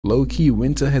Low-key,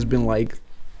 Winter has been like,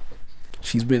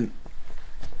 she's been.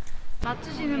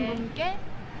 맞추시는 분께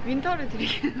윈터를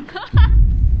드리겠습니다.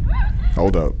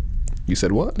 Hold up. You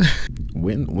said what?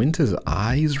 Winter's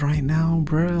eyes right now,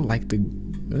 bruh? Like the.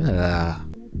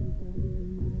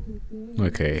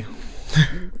 Okay.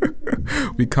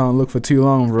 We can't look for too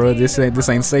long, bro. This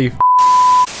ain't safe.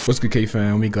 What's good,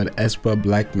 KFAM? We got aespa,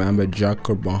 Black Mamba,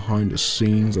 Jacker behind the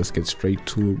scenes. Let's get straight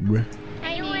to it, bruh.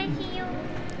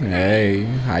 Hey,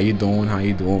 how you doing? How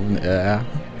you doing?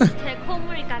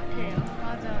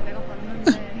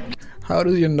 How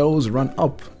does your nose run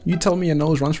up? You tell me your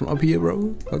nose runs from up here,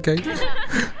 bro. Okay.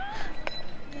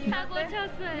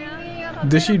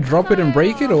 Did she drop it and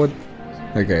break it, or?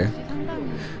 Okay.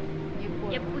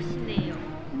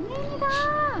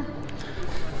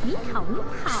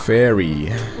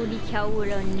 Fairy.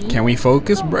 Can we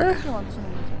focus, bruh?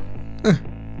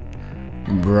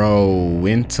 Bro,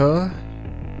 Winter.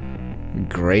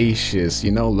 Gracious,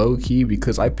 you know, low-key,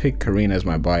 because I picked Karina as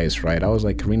my bias, right? I was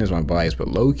like, Karina's my bias, but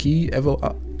low-key,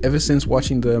 ever since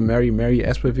watching the Mary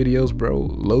aespa videos, bro,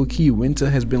 low-key, Winter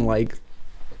has been like,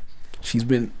 she's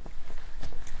been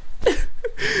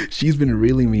she's been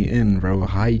reeling me in, bro.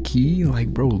 High-key, like,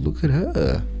 bro, look at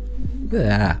her.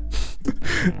 Yeah.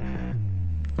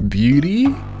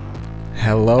 Beauty.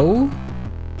 Hello,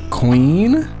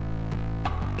 queen.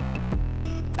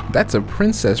 That's a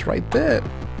princess right there.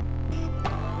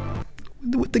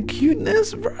 With the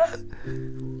cuteness, bruh.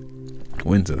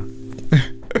 Winter.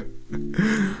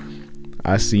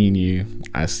 I seen you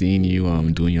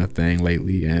doing your thing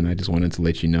lately, and I just wanted to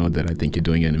let you know that I think you're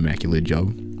doing an immaculate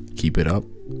job. Keep it up.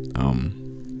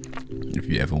 If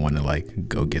you ever want to like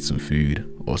go get some food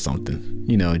or something,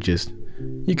 you know, just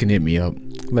you can hit me up.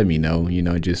 Let me know, you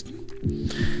know, just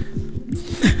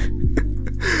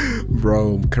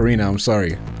bro, Karina, I'm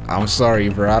sorry,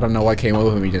 bro. I don't know what came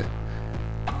over me. Just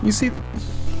you see,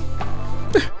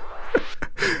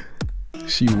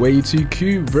 she way too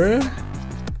cute, bruh.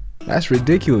 That's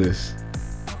ridiculous.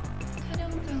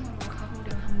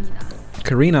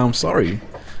 Karina, I'm sorry.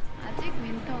 아직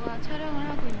윈터가 촬영을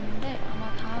하고 있는데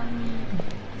아마 다음이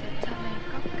제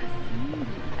차례일 것 같습니다.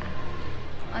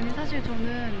 아니 사실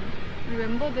저는 우리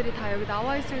멤버들이 다 여기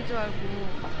나와 있을 줄 알고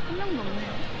한 명도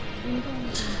없네요.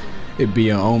 윈터는 It be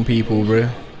your own people, bruh.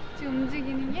 지금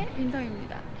움직이는 게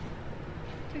윈터입니다.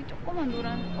 저기 조그만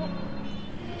노란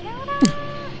개울아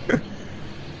여기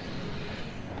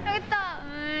있다.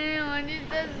 어디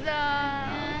있었어.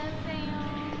 안녕하세요.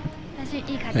 사실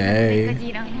이 가족은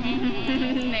매거지랑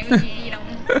매거지랑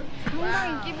상당히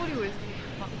끼 부리고 있어.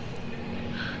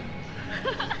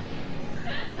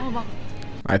 막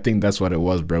I think that's what it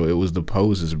was, bro. It was the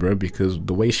poses, bro, because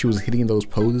the way she was hitting those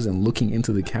poses and looking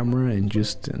into the camera and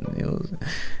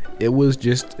it was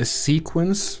just a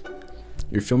sequence.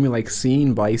 You feel me? Like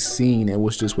scene by scene, it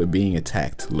was just we're being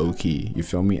attacked, low key. You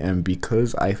feel me? And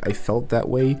because I felt that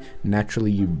way,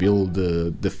 naturally you build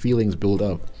the feelings build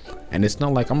up. And it's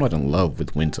not like I'm not in love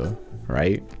with Winter,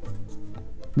 right?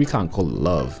 We can't call it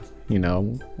love, you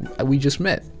know? We just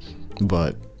met.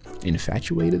 But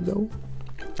infatuated though?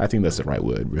 I think that's the right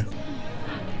word, bro.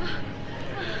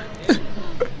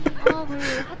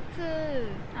 하트.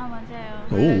 아 맞아요.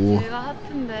 오. 제가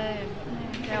하트인데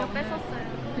제가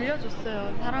뺏었어요.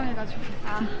 빌려줬어요. 사랑해가지고.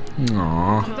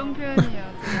 감정 표현이에요.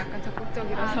 좀 약간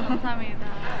적극적이라서. 감사합니다.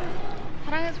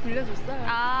 사랑해서 빌려줬어요.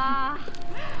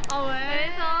 왜?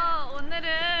 그래서 오늘은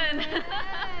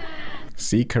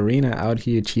See, Karina out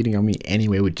here cheating on me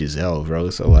anyway with Giselle, bro.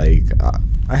 So like,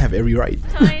 I have every right.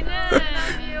 저희는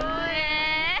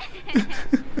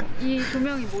이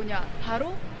조명이 뭐냐?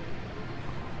 바로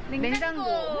냉장고.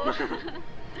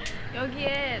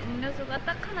 여기에 음료수가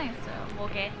딱 하나 있어요.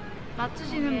 뭐게?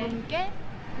 맞추시는 분께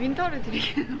윈터를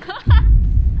드리겠습니다.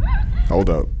 Hold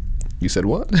up. You said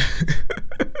what?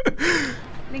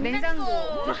 냉장고.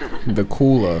 The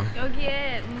cooler.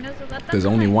 여기에 음료수가 딱 There's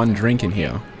only one drink in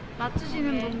here.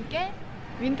 맞추시는 분께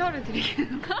윈터를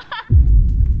드리겠습니다.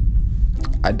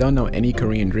 I don't know any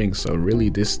Korean drinks, so really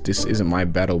this isn't my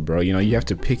battle, bro. You know, you have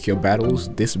to pick your battles.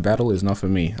 This battle is not for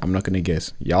me. I'm not gonna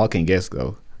guess. Y'all can guess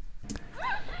though.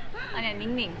 아니야,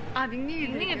 닝닝.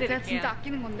 닝닝이 제가 진짜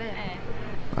아끼는 건데. 네.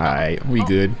 Alright, we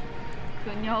good.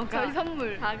 그녀가 저희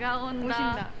선물 다가온다.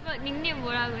 오신다. 닝닝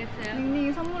뭐라고 했어요?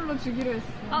 닝닝이 선물로 주기로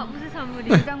했어요. 무슨 선물이?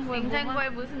 냉장고에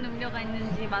무슨 음료가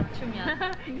있는지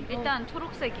맞추면 일단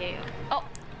초록색이에요.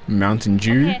 Mountain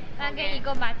Dew. 오케이, 만약에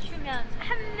이거 맞추면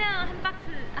한 박스,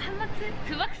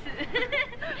 두 박스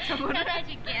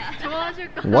받아줄게요.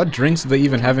 좋아하실 거. What drinks do they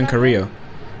even have in Korea?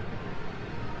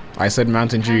 I said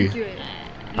Mountain Dew.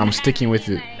 I'm sticking with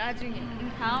it. 나중에.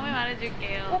 다음에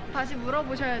말해줄게요. 꼭 다시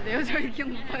물어보셔야 돼요. 저희 기억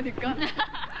못하니까.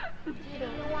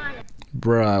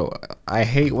 Bro, I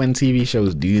hate when TV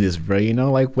shows do this, bro. You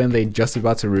know, like when they just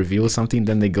about to reveal something,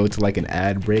 then they go to like an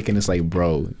ad break, and it's like,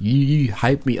 bro, you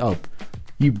hype me up.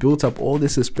 You built up all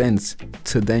this suspense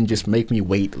to then just make me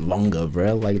wait longer,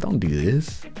 bro. Like, don't do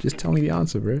this. Just tell me the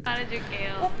answer, bro.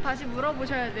 말해줄게요. 꼭 다시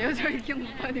물어보셔야 돼요. 저희 기억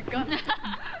못하니까.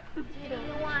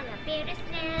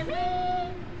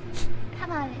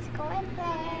 Come on, let's go and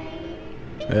play.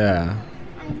 Yeah.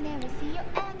 I never see you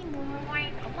anymore.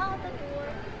 Come out the door.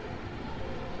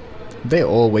 They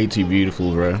all way too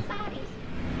beautiful, bro.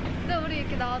 근데 우리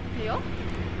이렇게 나와도 돼요?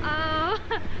 아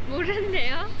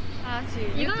모르는데요. 아,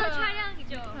 지금 이거는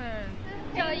촬영이죠. 네.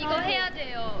 저 이거 해야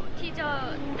돼요.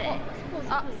 티저 때.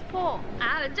 아, 스포.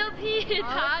 아 어차피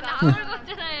다 아, 나올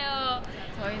거잖아요.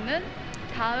 저희는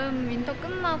다음 윈터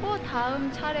끝나고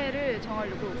다음 차례를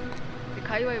정하려고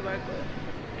가위바위보 할 거예요.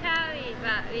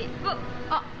 가위바위보.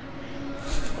 아!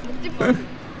 묵집밥.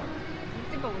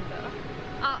 묵집밥 뭔지 알아?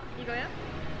 아 이거요?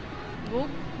 묵,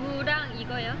 무랑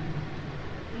이거요?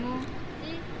 무,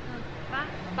 지, 빠.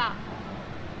 빠.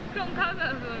 그럼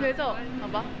가위바위보. 그래서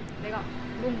봐봐. 내가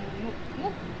묵, 묵,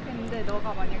 묵 했는데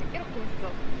너가 만약에 이렇게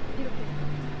했어. 이렇게 했어.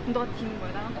 그럼 너가 지는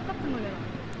거야. 나랑 똑같은 걸 내가.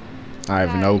 I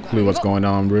have no clue what's going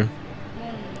on, bro.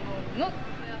 묵, 묵,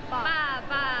 빠.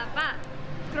 빠빠빠.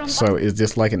 그럼 So is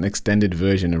this like an extended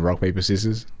version of rock paper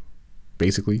scissors,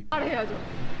 basically? 빠를 해야죠.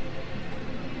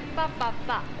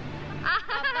 빠빠빠.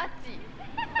 빠빠찌.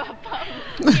 빠빠.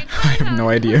 I have no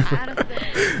idea. Bro. 알았어요.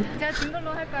 제가 진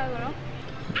걸로 할까요, 그럼?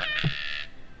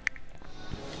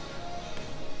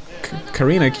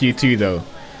 Karina cute too, though.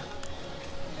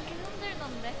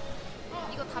 힘들던데.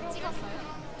 이거 다 찍었어요?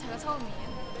 제가 처음이에요.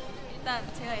 일단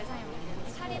제가 예상해볼게요.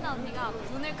 카리나 언니가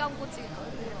눈을 감고 찍을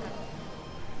거예요. 그리고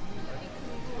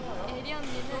에리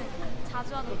언니는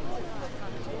자주 하는 모습을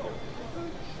약간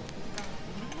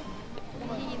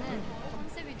옮기기는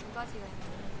컨셉이 두 가지가 있는데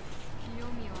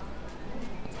귀요미와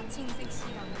자칭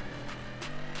섹시감.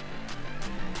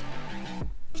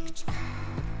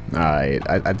 Alright,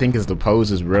 I think it's the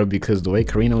poses, bro, because the way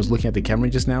Karina was looking at the camera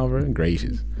just now, bro,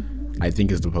 gracious. I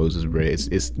think it's the poses, bro.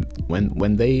 It's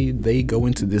when they go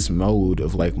into this mode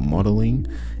of like modeling,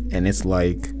 and it's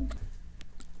like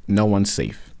no one's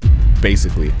safe,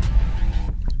 basically.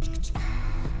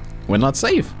 We're not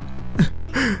safe.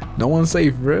 No one's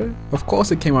safe, bro. Of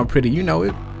course it came out pretty, you know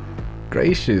it.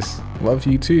 Gracious, love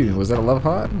you too. Was that a love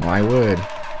heart? My word.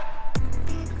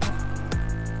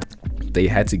 They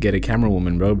had to get a camera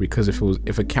woman, bro, because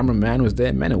if a cameraman was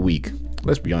there, men are weak.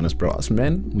 Let's be honest, bro. Us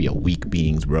men, we are weak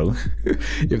beings, bro.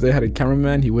 If they had a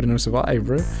cameraman, he wouldn't have survived,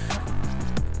 bro.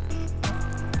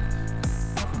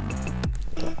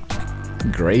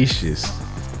 Gracious.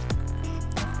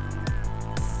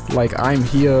 Like, I'm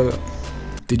here.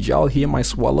 Did y'all hear my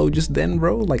swallow just then,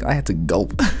 bro? Like, I had to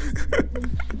gulp.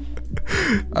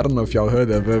 I don't know if y'all heard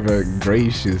that, but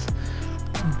gracious.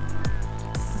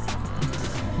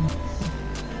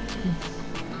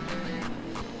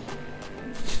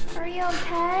 Are you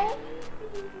okay?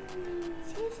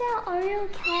 Cecil, are you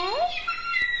okay?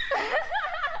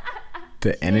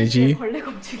 The energy. 벌레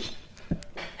검주기.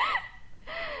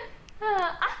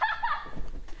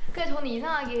 근데 저는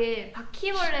이상하게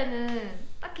바퀴벌레는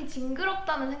딱히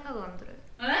징그럽다는 생각은 안 들어요.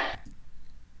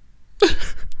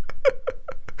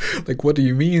 Like, what do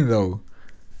you mean, though?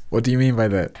 What do you mean by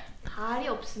that? 발이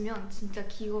없으면 진짜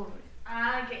귀여워요.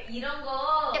 아 이런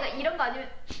거. 약간 이런 거 아니면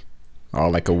Oh,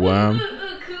 like a worm?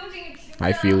 그 움직임 진짜.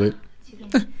 I feel it. 지금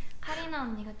카리나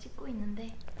언니가 찍고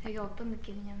있는데 되게 어떤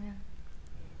느낌이냐면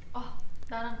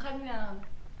나랑 카미랑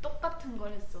똑같은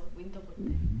걸 했어. 윈터 볼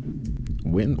때.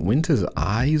 Winter's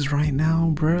eyes right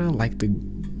now, bro. Like the.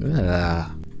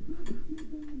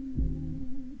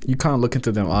 You can't look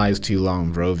into them eyes too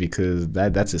long, bro, because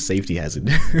that's a safety hazard.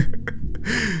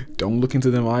 Don't look into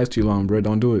them eyes too long, bro.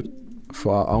 Don't do it.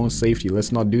 For our own safety,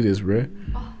 let's not do this, bro.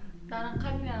 나랑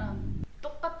카미랑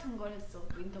똑같은 걸 했어.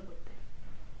 윈터 볼 때.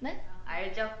 네?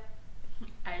 알죠?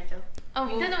 알죠?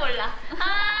 윈터는 몰라.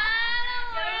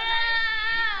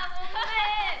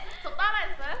 저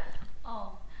따라했어요?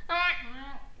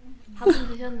 밥은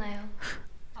드셨나요?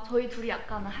 저희 둘이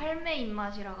약간 할매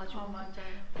입맛이라 가지고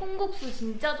맞아요. 콩국수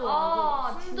진짜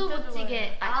좋아하고 진짜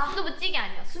순두부찌개 좋아해요. 순두부찌개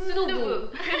아니야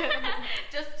순두부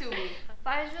Just to be.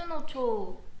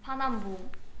 빨주노초 파남보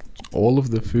All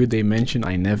of the food they mention,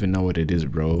 I never know what it is,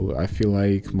 bro. I feel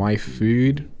like my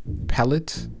food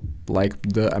palette Like,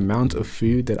 the amount of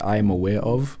food that I am aware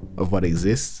of what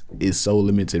exists is so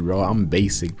limited, bro. I'm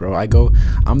basic, bro.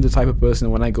 I'm the type of person,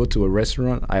 when I go to a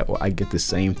restaurant, I get the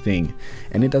same thing.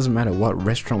 And it doesn't matter what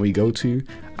restaurant we go to,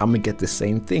 I'm gonna get the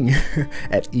same thing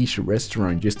at each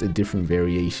restaurant, just a different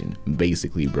variation.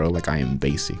 Basically, bro, like, I am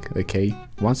basic, okay?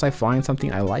 Once I find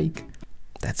something I like,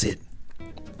 that's it.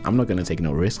 I'm not gonna take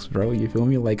no risks, bro. You feel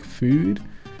me? Like, food,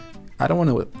 I don't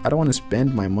wanna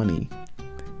spend my money,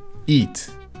 eat,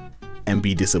 and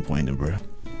be disappointed, bro.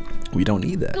 We don't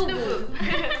need that.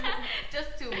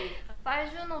 Just two.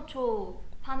 빨주노초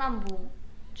파남보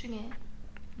중에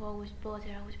뭐가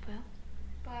제일 하고 싶어요?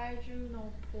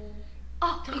 빨주노포.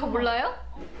 아 이거 몰라요?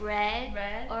 Red,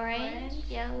 Orange,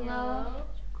 yellow,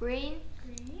 green,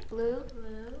 blue,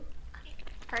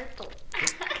 purple.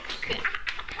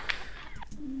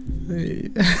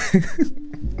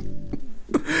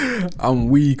 I'm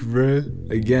weak, bro.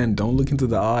 Again, don't look into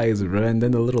the eyes, bro. And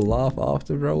then the little laugh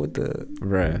after, bro, with the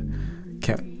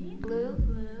Blue,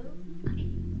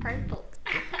 purple.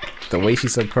 the way she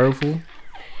said purple.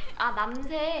 아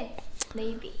남색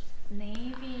navy.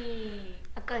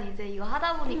 약간 이제 이거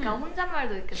하다 보니까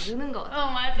혼잣말도 이렇게 느는 것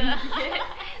같아. 맞아.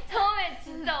 처음에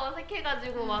진짜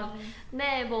어색해가지고 막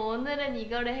네 뭐 오늘은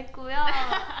이거를 했고요.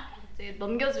 이제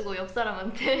넘겨주고 옆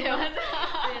사람한테.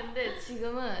 근데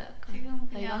지금은 약간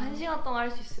나 이거 1시간 동안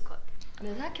할 수 있을 것 같아.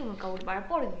 근데 생각해보니까 우리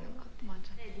말버릇 있는 것 같아.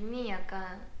 맞아. 님이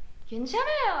약간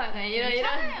괜찮아요. 약간 이런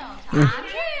괜찮아요.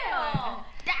 아니에요.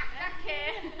 딱딱해.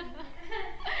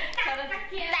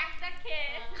 딱딱해.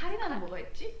 카리나는 뭐가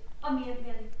있지? 미안.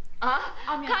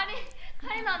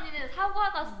 카리나 언니는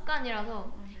사과가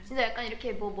습관이라서 진짜 약간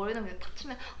이렇게 뭐 머리 넘겨 탁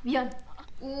치면 미안.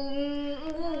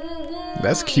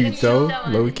 That's cute though,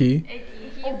 low key.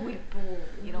 뭐 이뻐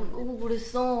이런 거.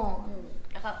 그랬어.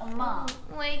 약간 엄마.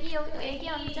 애기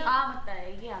앉아. 맞다.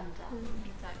 애기 앉아.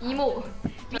 이모.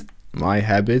 My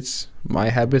habits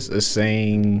are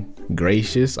saying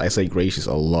gracious. I say gracious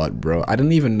a lot, bro. I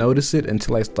didn't even notice it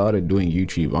until I started doing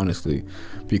YouTube, honestly,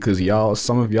 because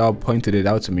some of y'all pointed it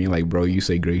out to me, like, bro, you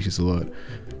say gracious a lot,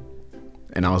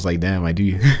 and I was like, damn, I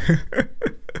do.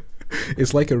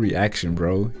 It's like a reaction,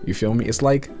 bro. You feel me? It's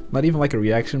like not even like a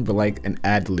reaction, but like an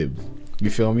ad lib. You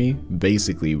feel me?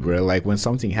 Basically, bro. Like when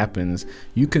something happens,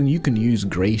 you can use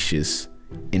gracious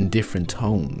in different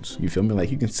tones. You feel me?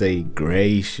 Like you can say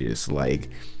gracious, like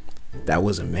that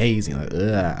was amazing, like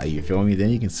you feel me? Then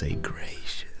you can say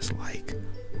gracious, like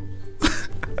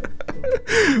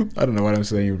I don't know what I'm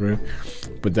saying, bro.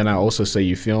 But then I also say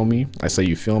you feel me. I say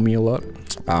you feel me a lot.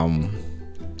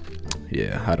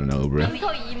 Yeah, I don't know, bro.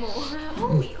 더 이모.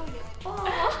 이거 예뻐.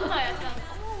 약간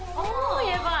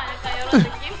얘봐. 약간 이런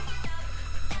느낌?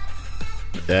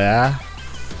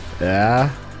 Yeah,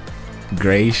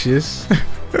 gracious.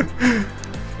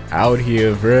 Out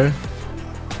here, bro.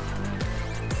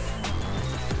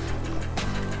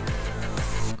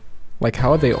 Like,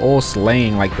 how are they all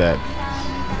slaying like that?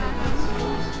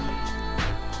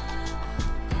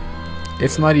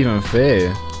 It's not even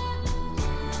fair.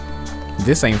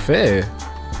 This ain't fair.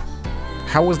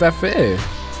 How was that fair?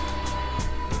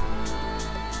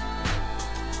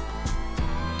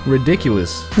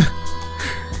 Ridiculous.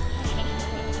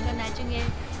 이거 나중에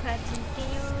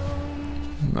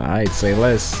봐줄게요. Alright, say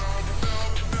less.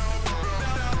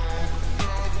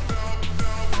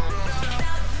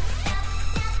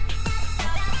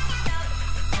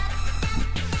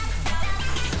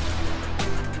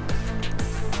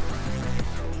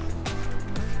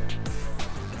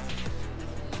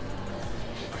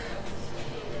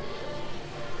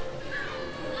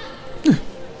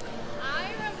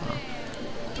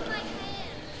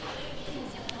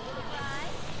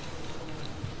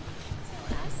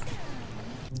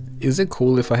 Is it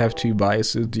cool if I have two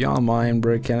biases? Do y'all mind,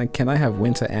 bro? Can I have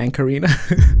Winter and Karina?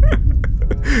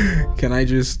 Can I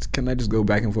just go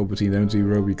back and forth between them two,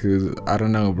 bro? Because I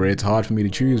don't know, bro. It's hard for me to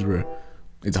choose, bro.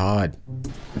 It's hard.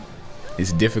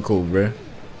 It's difficult, bro.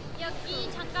 여기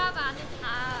장갑 안에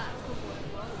다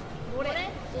모래예요.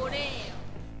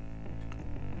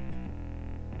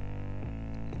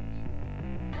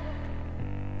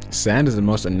 Sand is the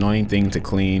most annoying thing to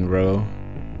clean, bro.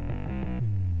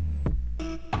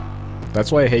 That's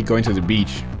why I hate going to the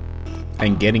beach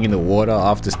and getting in the water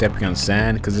after stepping on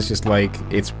sand, because it's just like,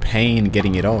 it's pain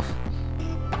getting it off.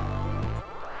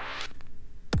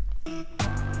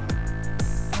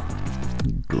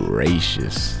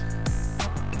 Gracious.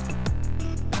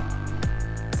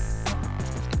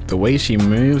 The way she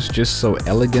moves just so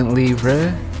elegantly,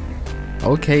 bruh.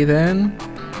 Okay then,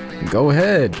 go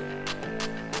ahead.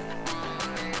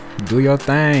 Do your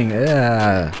thing,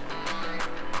 yeah.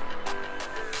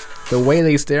 The way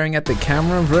they staring at the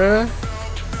camera, bruh.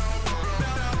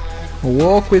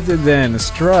 Walk with it then,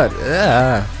 strut.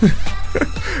 Yeah.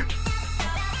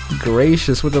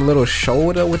 Gracious with a little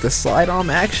shoulder with the sidearm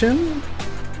action.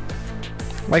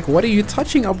 Like, what are you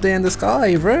touching up there in the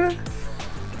sky, bruh?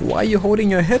 Why are you holding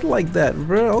your head like that,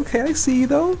 bruh? Okay, I see you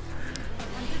though.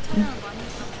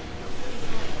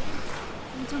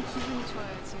 엄청 기분이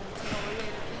좋아요 지금. 제가 원래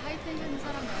이렇게 하이텐션인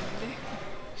사람이 아닌데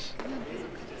그냥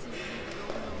계속 같이 있으니까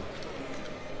너무너무 좋아요.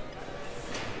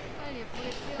 빨리 예쁘게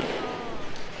찍어서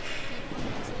예쁜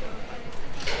모습으로 빨리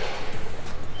찾아뵙겠습니다.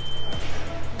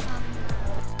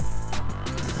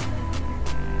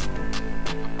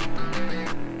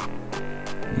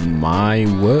 My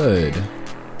word.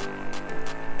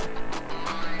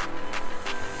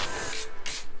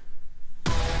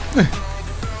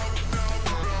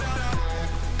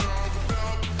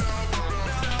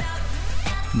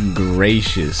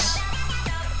 Gracious.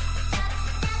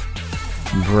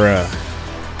 Bruh.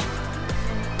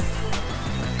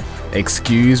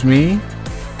 Excuse me?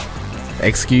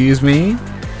 Excuse me?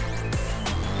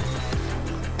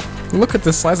 Look at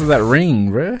the size of that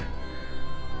ring, bruh.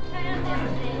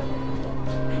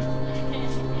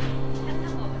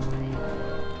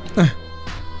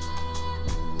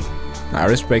 I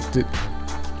respect it.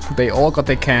 They all got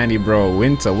their candy, bro.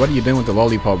 Winter, what are you doing with the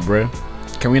lollipop, bro?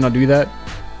 Can we not do that?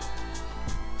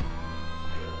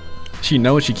 She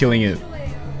knows she's killing it.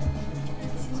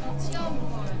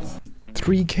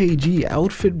 3 kg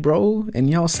outfit, bro? And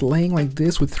y'all slaying like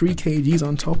this with 3 kgs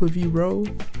on top of you, bro?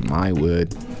 My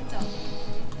word.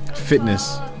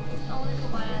 Fitness.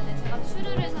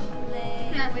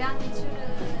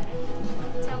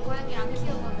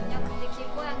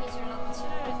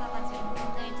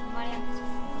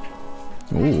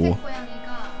 Ooh.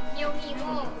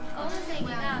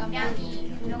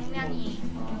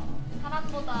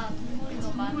 사람보다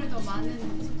동물이 더 많은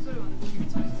숙소를 만드는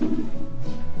저희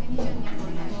매니저님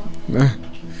몰라요.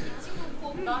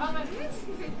 나라면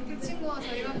그 친구와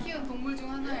저희가 키운 동물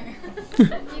중 하나예요.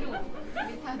 1호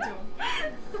리타죠.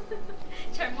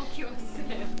 잘못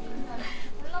키웠어요.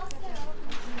 몰랐어요.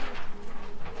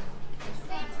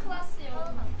 세임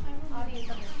클래스요.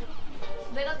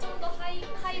 내가 좀 더 하이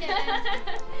레벨.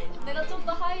 내가 좀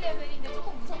더 하이 레벨인데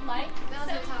조금 무섭나요?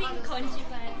 샘핑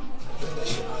건지발.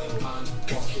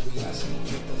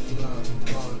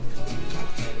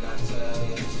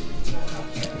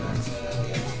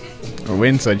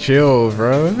 Winter, chill,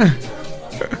 bro.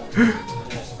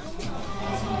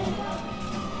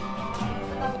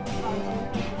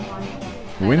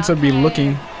 Winter be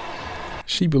looking.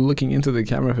 She be looking into the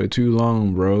camera for too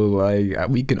long, bro. Like,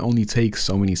 we can only take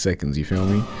so many seconds, you feel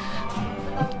me?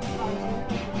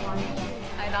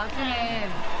 나중에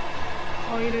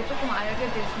저희를 조금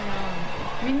알게 되시면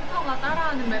윈터가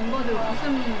따라하는 멤버들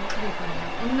웃음 그게 있거든요.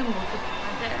 웃는 모습.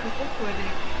 맞아요. 그거 꼭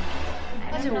보여드릴게요.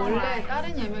 사실 원래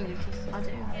다른 예명이 있었어요.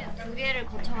 맞아요. 2개를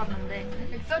거쳐갔는데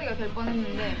백설이가 될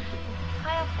뻔했는데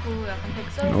하얗고 약간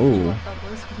백설 오. 같다고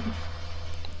해서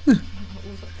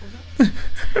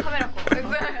웃어? 카메라 꺼.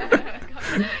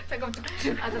 잠깐만.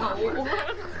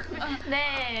 네.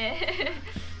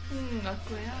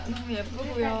 맞고요. 너무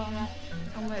예쁘고요.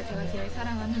 정말 제가 제일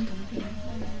사랑하는 동생이에요.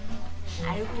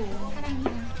 알고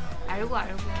사랑해요. 알고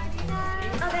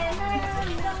네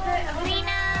사랑합니다.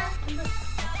 우리나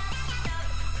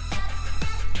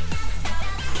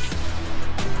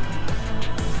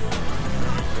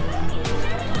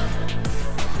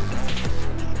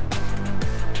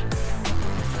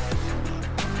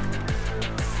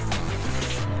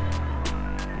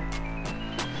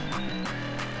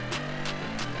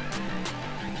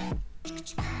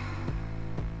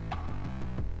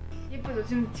예쁘죠?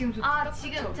 지금 좋죠? 아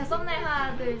지금 제 썸네일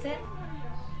하나 둘 셋.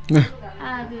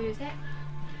 하나 둘 셋.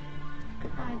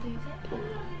 하나 둘 셋.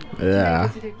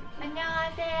 Yeah.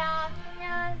 안녕하세요.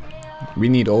 안녕하세요. We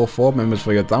need all 4 members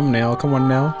for your thumbnail. Come on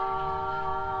now.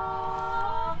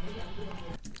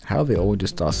 How they all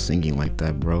just start singing like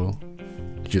that, bro?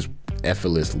 Just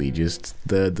effortlessly, just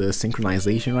the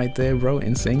synchronization right there, bro.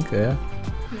 In sync, yeah.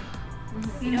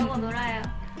 이러고 놀아요.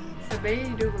 진짜 매일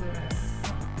이러고 놀아요.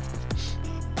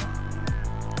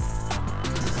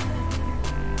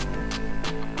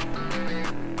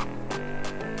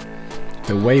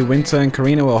 The way Winter and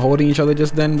Karina were holding each other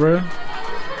just then, bro.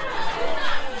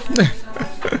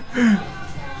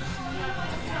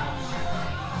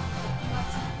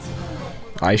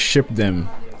 I ship them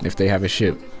if they have a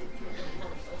ship.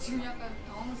 지금 약간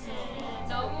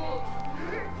당황스러워.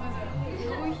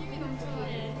 너무 힘이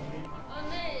넘쳐요.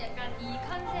 오늘 약간 이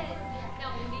컨셉 그냥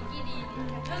우리끼리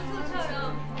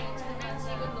평소처럼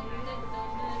장난치고 노는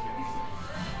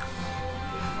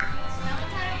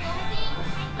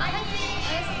아이팅!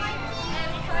 에스파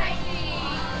파이팅!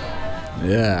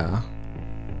 Yeah.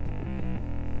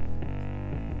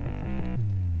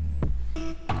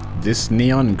 This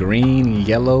neon green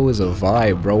yellow is a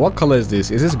vibe, bro. What color is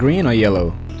this? Is this green or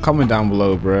yellow? Comment down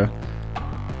below, bro.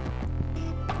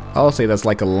 I'll say that's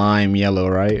like a lime yellow,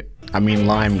 right? I mean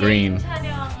lime green.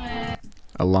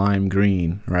 A lime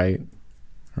green, right?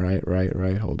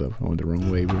 Right. Hold up. I went the wrong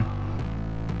way, bro.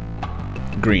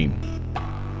 Green.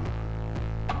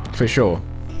 For sure.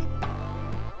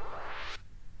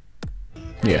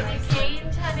 Yeah.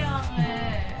 개인 촬영을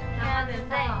해야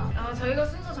되는데 저희가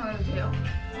순서 정해도 돼요?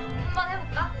 한번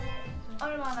해볼까?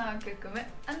 얼마나 끌끔해?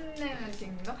 안 내면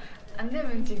진 거? 안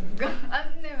내면 진 거?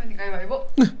 안 내면 가위바위보?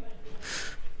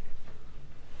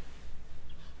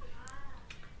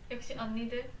 역시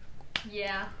언니들.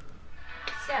 Yeah.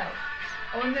 So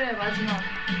오늘의 마지막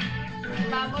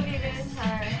마무리를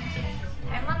잘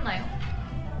닮았나요?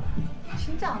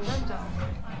 진짜 안 닮잖아.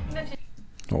 근데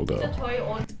Hold 진짜 up. 저희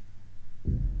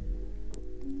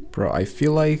Bro, I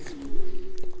feel like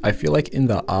in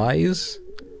the eyes,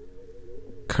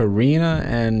 Karina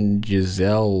and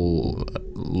Giselle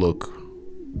look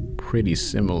pretty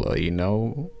similar, you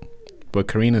know? But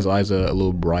Karina's eyes are a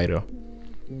little brighter.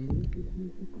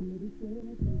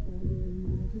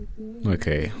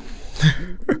 Okay.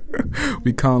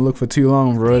 We can't look for too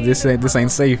long, bro. This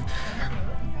ain't safe.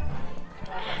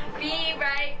 Be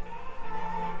right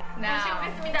now.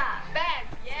 시작했습니다. Back.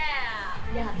 Yeah.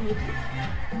 야, 너도.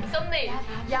 썸네일.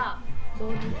 야,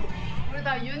 너도. 우리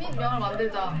다 유닛 명을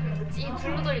만들자. 이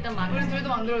블루돌 일단 만들자. 우리 둘도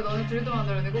만들어, 너네 둘도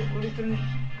만들어야 되고 우리 둘은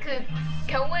그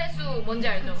경우의 수 뭔지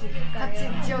알죠? 같이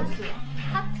지어주세요.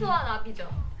 하트와 나비죠.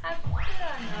 하트와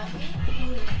나비.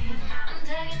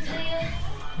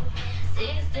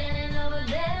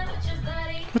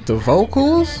 With the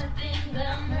vocals?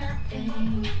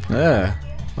 Yeah.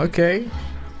 Okay.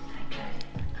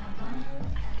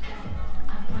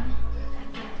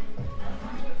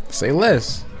 Say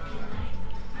less.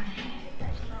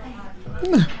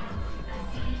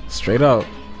 Straight up.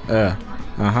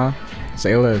 Uh-huh.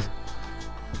 Say less.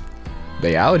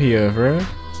 They out here, bro.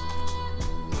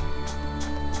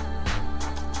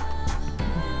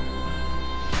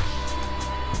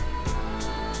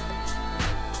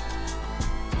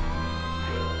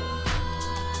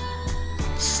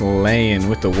 Slaying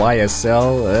with the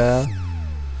YSL.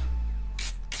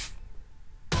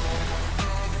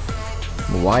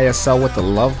 YSL with the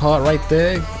love heart right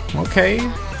there.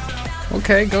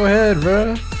 Okay, go ahead,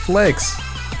 bro. Flex.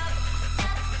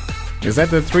 Is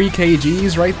that the 3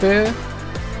 kgs right there?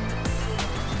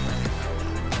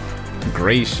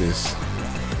 Gracious.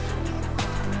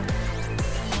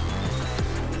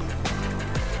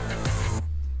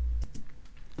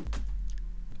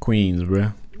 Queens,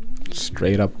 bro.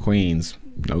 Straight up Queens.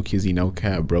 No kizzy, no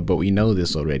cap, bro. But we know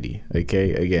this already.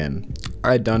 Okay, again,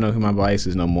 I don't know who my bias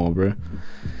is no more, bro.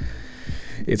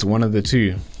 It's one of the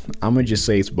two. I'm gonna just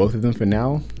say it's both of them for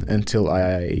now until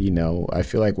I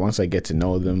feel like once I get to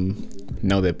know them,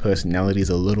 know their personalities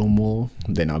a little more,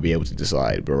 then I'll be able to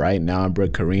decide. But right now, bro,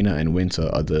 Karina and Winter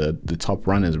are the top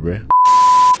runners, bro.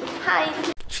 Hi.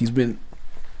 She's been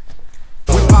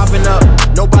popping up,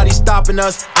 nobody stopping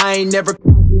us. I ain't never